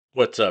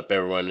What's up,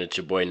 everyone? It's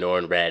your boy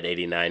Norn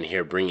Radd89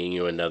 here, bringing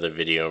you another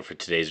video. And for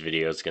today's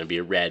video, it's going to be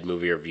a Radd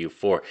movie review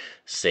for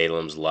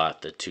Salem's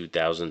Lot, the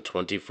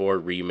 2024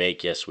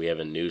 remake. Yes, we have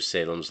a new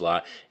Salem's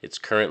Lot. It's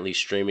currently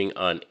streaming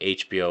on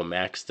HBO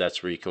Max.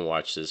 That's where you can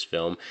watch this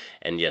film.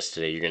 And yes,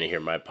 today you're going to hear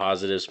my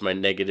positives, my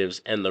negatives,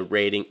 and the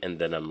rating. And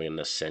then I'm going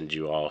to send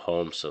you all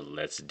home. So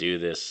let's do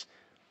this.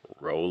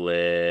 Roll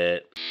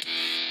it.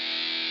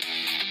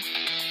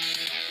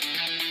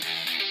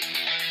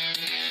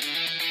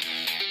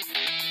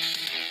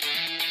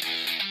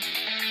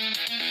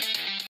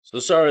 So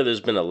sorry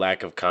there's been a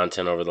lack of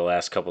content over the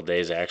last couple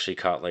days. I actually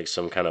caught like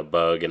some kind of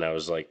bug and I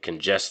was like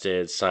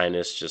congested,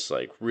 sinus, just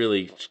like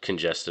really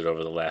congested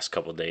over the last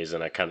couple days,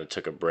 and I kind of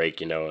took a break,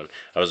 and I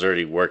was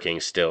already working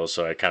still,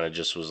 so I kind of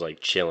just was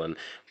like chilling.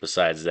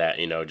 Besides that,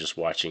 just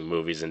watching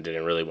movies and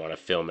didn't really want to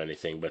film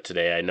anything. But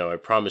today I know I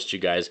promised you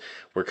guys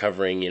we're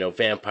covering,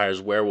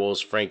 vampires,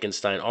 werewolves,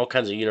 Frankenstein, all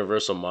kinds of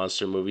Universal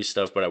monster movie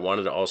stuff, but I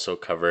wanted to also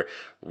cover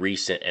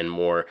recent and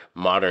more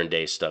modern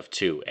day stuff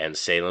too. And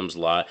Salem's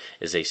Lot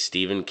is a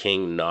Stephen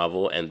King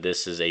novel, and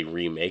this is a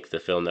remake, the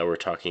film that we're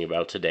talking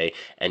about today.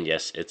 And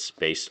yes, it's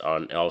based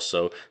on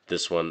also,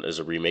 this one is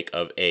a remake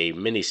of a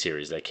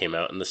miniseries that came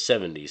out in the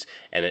 70s,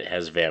 and it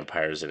has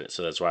vampires in it.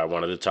 So that's why I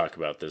wanted to talk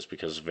about this,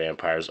 because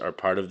vampires are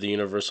part of the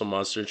Universal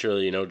Monster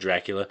Trilogy.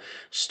 Dracula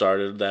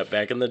started that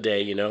back in the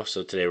day,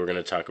 So today we're going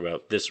to talk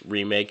about this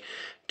remake.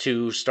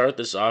 To start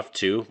this off,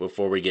 too,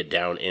 before we get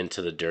down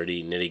into the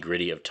dirty nitty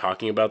gritty of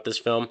talking about this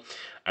film,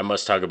 I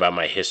must talk about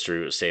my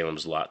history with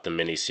Salem's Lot, the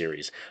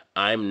miniseries.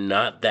 I'm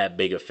not that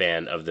big a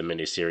fan of the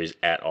miniseries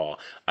at all.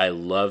 I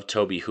love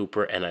Toby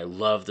Hooper and I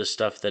love the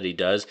stuff that he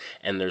does,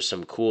 and there's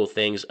some cool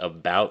things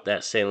about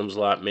that Salem's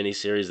Lot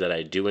miniseries that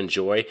I do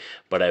enjoy,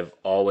 but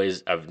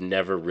I've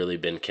never really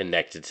been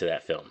connected to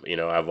that film.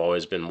 I've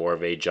always been more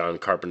of a John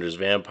Carpenter's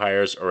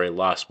Vampires or a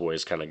Lost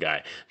Boys kind of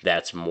guy.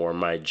 That's more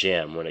my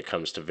jam when it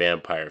comes to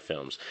vampire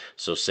films.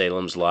 So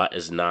Salem's Lot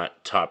is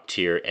not top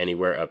tier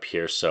anywhere up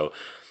here, so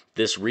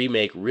this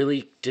remake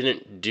really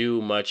couldn't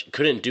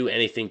do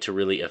anything to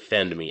really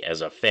offend me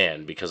as a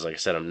fan, because like I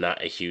said, I'm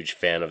not a huge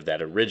fan of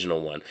that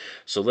original one.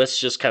 So let's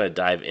just kind of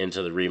dive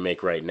into the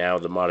remake right now.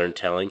 The modern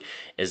telling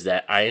is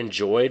that I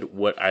enjoyed,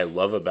 what I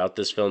love about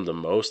this film the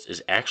most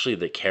is actually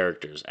the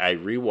characters. I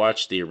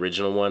rewatched the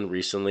original one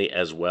recently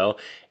as well,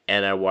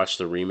 and I watched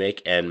the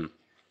remake, and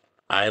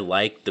I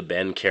like the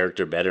Ben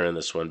character better in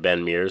this one.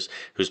 Ben Mears,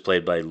 who's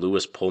played by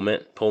Louis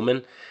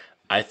Pullman.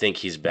 I think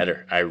he's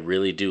better. I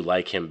really do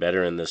like him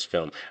better in this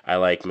film. I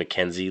like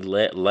Mackenzie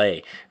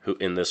Lay, who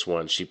in this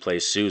one, she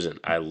plays Susan.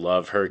 I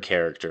love her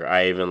character.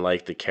 I even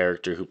like the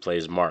character who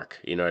plays Mark.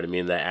 You know what I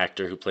mean? The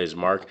actor who plays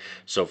Mark.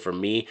 So for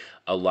me,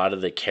 a lot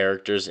of the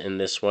characters in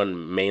this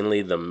one,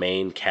 mainly the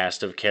main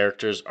cast of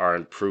characters, are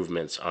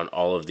improvements on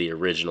all of the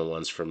original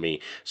ones for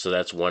me. So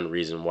that's one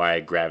reason why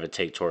I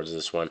gravitate towards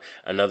this one.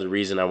 Another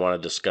reason I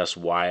want to discuss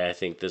why I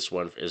think this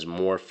one is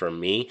more for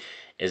me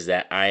is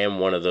that I am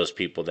one of those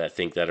people that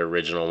think that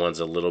original one's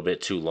a little bit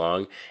too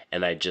long,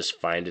 and I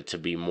just find it to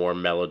be more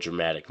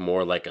melodramatic,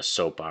 more like a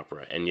soap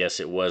opera. And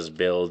yes, it was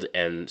billed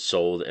and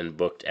sold and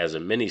booked as a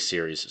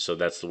miniseries, so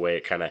that's the way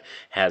it kind of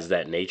has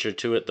that nature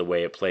to it, the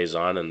way it plays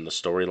on and the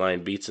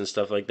storyline beats and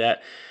stuff like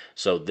that.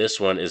 So this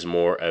one is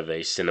more of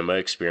a cinema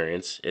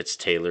experience. It's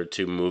tailored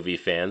to movie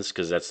fans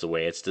because that's the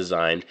way it's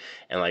designed.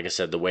 And like I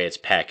said, the way it's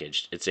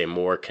packaged, it's a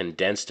more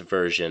condensed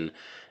version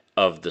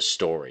of the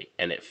story,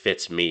 and it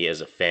fits me as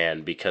a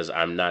fan because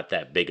I'm not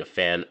that big a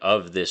fan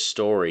of this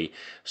story.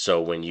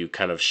 So when you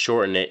kind of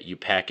shorten it, you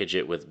package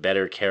it with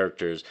better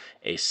characters,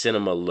 a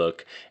cinema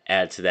look.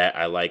 Add to that,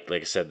 I like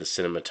I said, the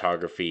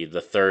cinematography,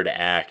 the third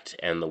act,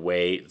 and the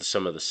way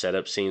some of the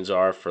setup scenes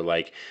are for,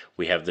 like,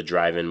 we have the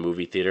drive-in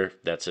movie theater.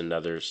 That's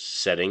another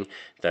setting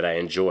that I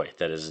enjoy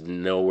that is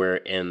nowhere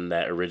in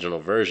that original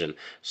version.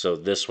 So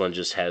this one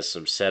just has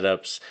some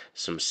setups,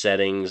 some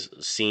settings,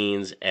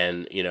 scenes,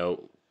 and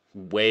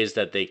ways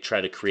that they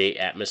try to create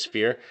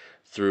atmosphere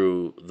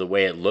through the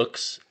way it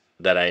looks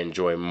that I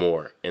enjoy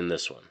more in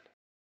this one.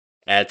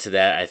 Add to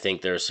that, I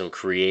think there's some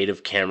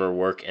creative camera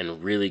work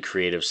and really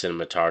creative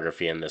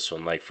cinematography in this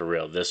one. Like, for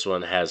real, this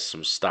one has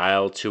some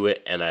style to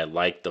it, and I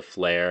like the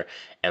flair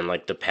and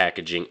like the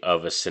packaging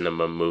of a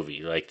cinema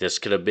movie. Like, this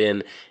could have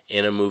been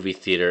in a movie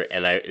theater,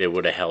 and it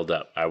would have held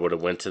up. I would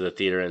have went to the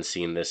theater and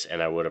seen this,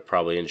 and I would have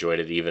probably enjoyed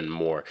it even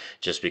more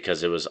just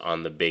because it was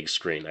on the big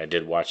screen. I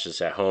did watch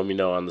this at home,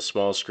 on the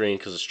small screen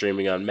because it's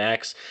streaming on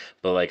Max.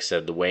 But like I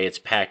said, the way it's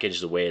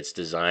packaged, the way it's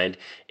designed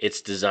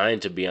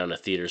to be on a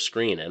theater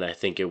screen, and I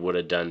think it would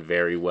have done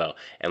very well.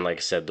 And like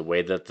I said, the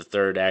way that the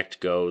third act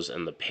goes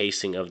and the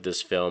pacing of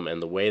this film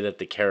and the way that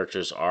the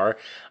characters are,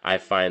 I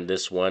find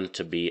this one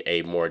to be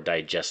a more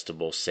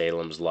digestible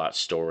Salem's Lot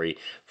story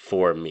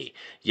for me.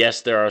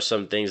 Yes, there are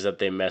some things that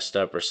they messed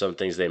up or some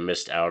things they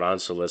missed out on,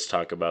 so let's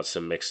talk about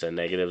some mixed and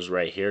negatives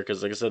right here,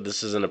 because like I said,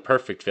 this isn't a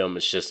perfect film.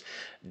 It's just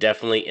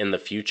definitely in the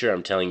future,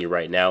 I'm telling you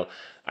right now,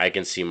 I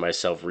can see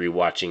myself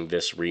rewatching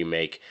this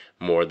remake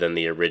more than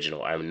the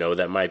original. I know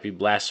that might be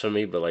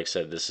blasphemy, but like I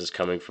said, this is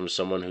coming from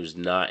someone who's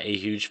not a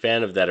huge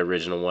fan of that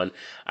original one.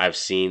 I've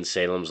seen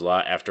Salem's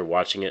Lot after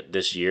watching it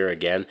this year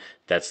again.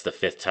 That's the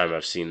fifth time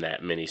I've seen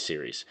that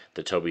miniseries,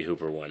 the Toby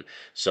Hooper one.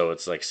 So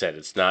it's like I said,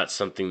 it's not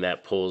something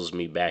that pulls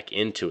me back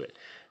into it.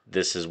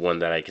 This is one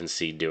that I can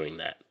see doing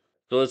that.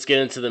 So let's get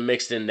into the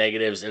mixed in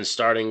negatives, and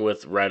starting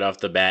with right off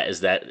the bat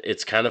is that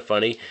it's kind of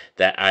funny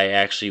that I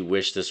actually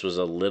wish this was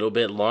a little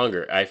bit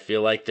longer. I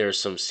feel like there's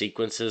some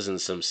sequences and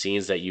some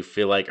scenes that you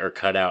feel like are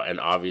cut out, and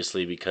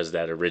obviously because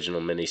that original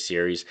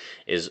miniseries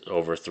is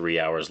over 3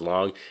 hours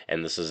long,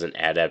 and this is an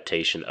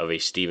adaptation of a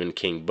Stephen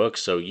King book,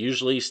 so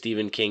usually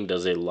Stephen King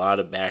does a lot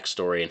of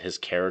backstory and his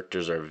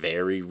characters are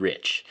very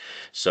rich.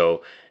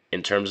 So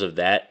in terms of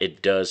that,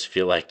 it does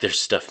feel like there's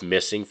stuff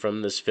missing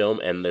from this film,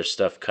 and there's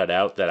stuff cut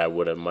out that I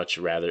would have much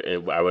rather,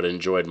 I would have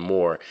enjoyed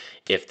more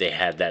if they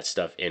had that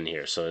stuff in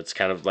here. So it's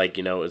kind of like,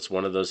 it's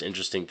one of those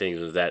interesting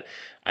things that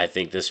I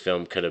think this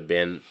film could have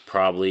been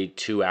probably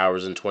 2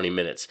 hours and 20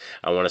 minutes.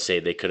 I want to say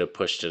they could have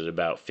pushed it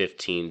about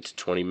 15 to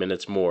 20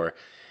 minutes more,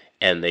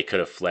 and they could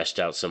have fleshed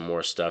out some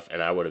more stuff,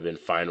 and I would have been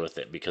fine with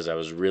it because I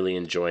was really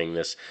enjoying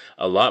this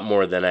a lot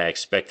more than I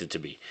expected to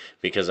be.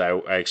 Because I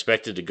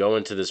expected to go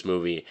into this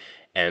movie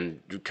and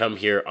come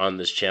here on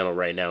this channel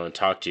right now and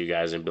talk to you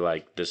guys and be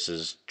like, this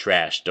is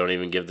trash, don't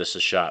even give this a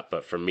shot.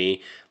 But for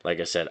me, like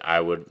I said, I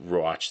would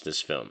watch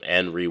this film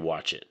and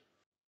rewatch it.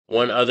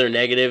 One other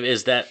negative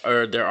is that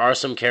there are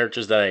some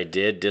characters that I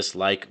did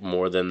dislike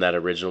more than that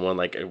original one.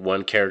 Like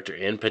one character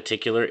in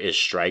particular is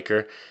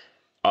Stryker.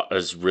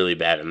 Is really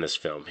bad in this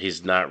film.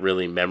 He's not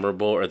really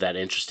memorable or that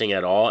interesting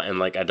at all, and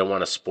like I don't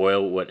want to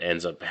spoil what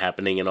ends up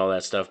happening and all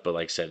that stuff, but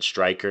like I said,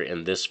 Stryker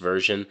in this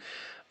version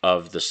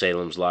of the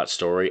Salem's Lot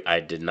story, I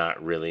did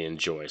not really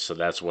enjoy. So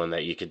that's one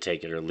that you could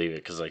take it or leave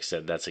it, because like I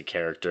said, that's a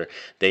character.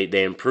 They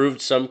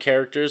improved some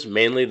characters,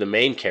 mainly the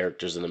main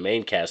characters in the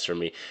main cast for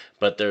me,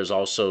 but there's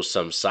also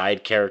some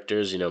side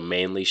characters,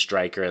 mainly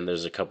Stryker, and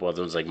there's a couple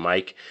other ones like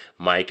Mike.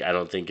 Mike, I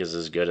don't think is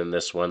as good in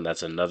this one.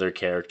 That's another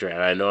character,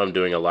 and I know I'm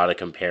doing a lot of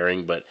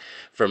comparing, but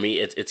for me,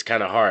 it's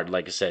kind of hard,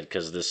 like I said,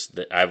 because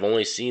I've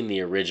only seen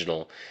the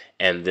original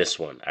and this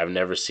one. I've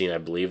never seen. I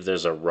believe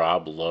there's a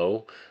Rob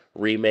Lowe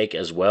remake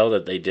as well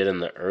that they did in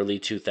the early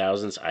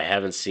 2000s. I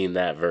haven't seen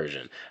that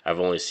version. I've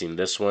only seen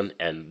this one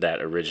and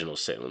that original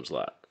Salem's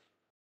Lot.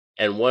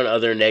 And one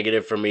other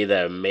negative for me,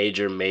 that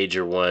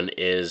major one,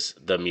 is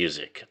the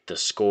music. The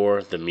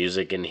score, the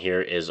music in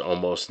here is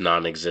almost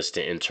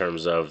non-existent in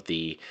terms of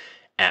the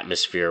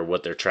atmosphere,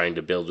 what they're trying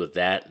to build with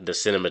that. The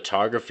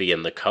cinematography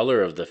and the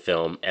color of the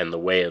film and the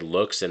way it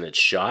looks and it's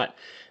shot,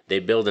 they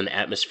build an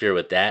atmosphere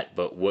with that,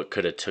 but what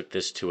could have took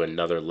this to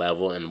another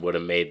level and would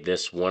have made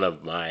this one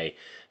of my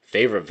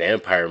favorite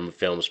vampire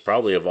films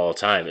probably of all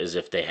time is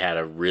if they had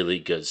a really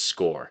good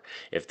score.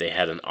 If they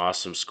had an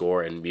awesome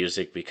score and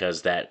music,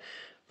 because that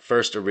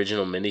first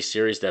original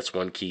miniseries, that's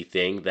one key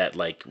thing that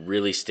like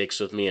really sticks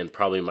with me, and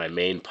probably my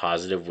main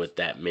positive with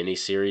that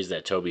miniseries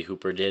that Toby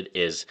Hooper did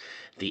is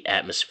the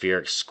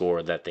atmospheric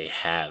score that they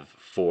have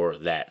for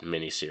that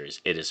miniseries.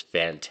 It is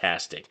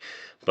fantastic.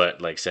 But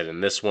like I said,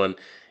 in this one,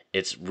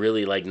 it's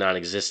really like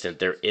non-existent.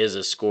 There is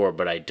a score,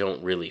 but I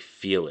don't really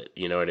feel it.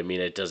 You know what I mean?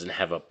 It doesn't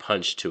have a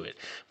punch to it.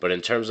 But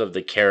in terms of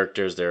the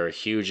characters, there are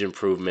huge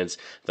improvements.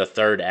 The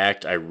third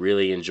act, I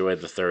really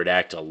enjoyed the third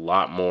act a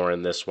lot more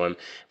in this one.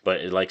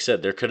 But like I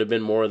said, there could have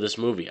been more of this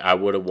movie. I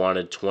would have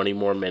wanted 20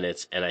 more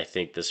minutes, and I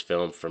think this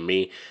film, for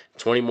me,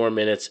 20 more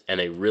minutes and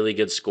a really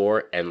good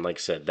score, and like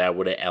I said, that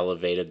would have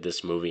elevated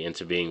this movie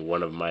into being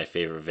one of my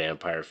favorite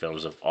vampire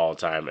films of all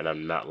time, and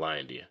I'm not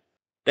lying to you.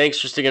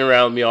 Thanks for sticking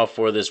around with me all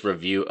for this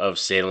review of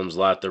Salem's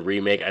Lot, the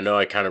remake. I know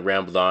I kind of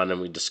rambled on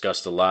and we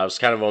discussed a lot. It was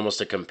kind of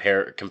almost a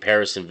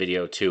comparison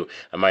video too.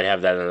 I might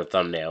have that in the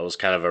thumbnail. It was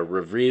kind of a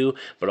review,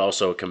 but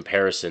also a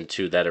comparison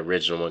to that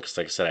original one. Because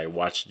like I said,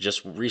 I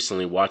just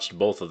recently watched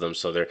both of them,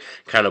 so they're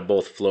kind of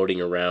both floating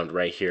around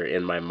right here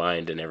in my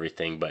mind and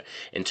everything. But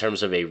in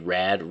terms of a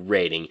Radd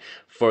rating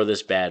for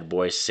this bad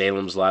boy,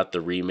 Salem's Lot,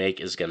 the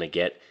remake, is going to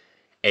get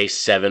a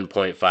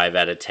 7.5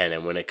 out of 10.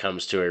 And when it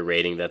comes to a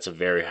rating, that's a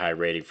very high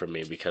rating for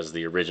me, because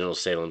the original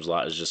Salem's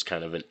Lot is just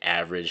kind of an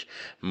average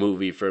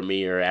movie for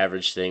me, or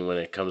average thing when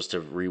it comes to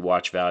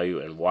rewatch value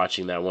and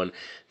watching that one.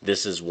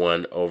 This is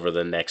one over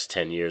the next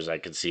 10 years I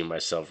could see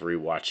myself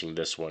rewatching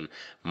this one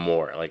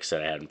more. Like I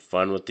said, I had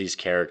fun with these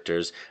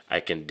characters. I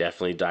can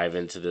definitely dive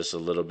into this a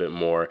little bit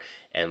more.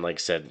 And like I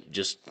said,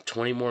 just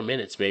 20 more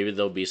minutes. Maybe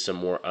there'll be some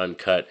more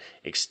uncut,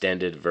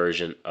 extended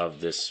version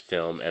of this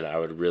film, and I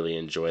would really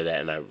enjoy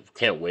that. And I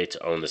can't wait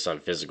to own this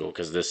on physical,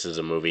 because this is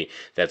a movie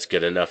that's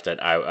good enough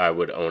that I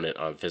would own it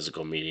on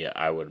physical media.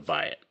 I would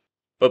buy it.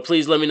 But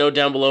please let me know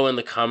down below in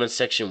the comments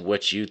section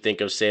what you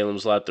think of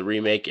Salem's Lot, the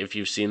remake, if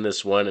you've seen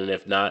this one, and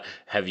if not,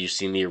 have you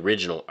seen the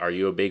original? Are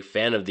you a big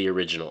fan of the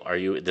original?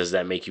 Does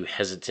that make you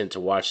hesitant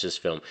to watch this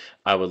film?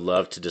 I would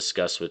love to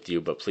discuss with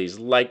you, but please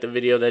like the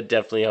video. That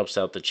definitely helps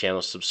out the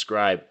channel.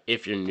 Subscribe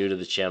if you're new to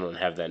the channel and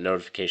have that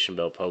notification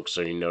bell poked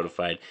so you're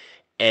notified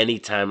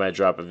anytime I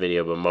drop a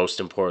video, but most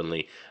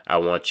importantly, I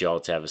want y'all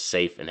to have a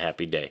safe and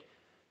happy day.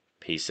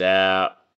 Peace out.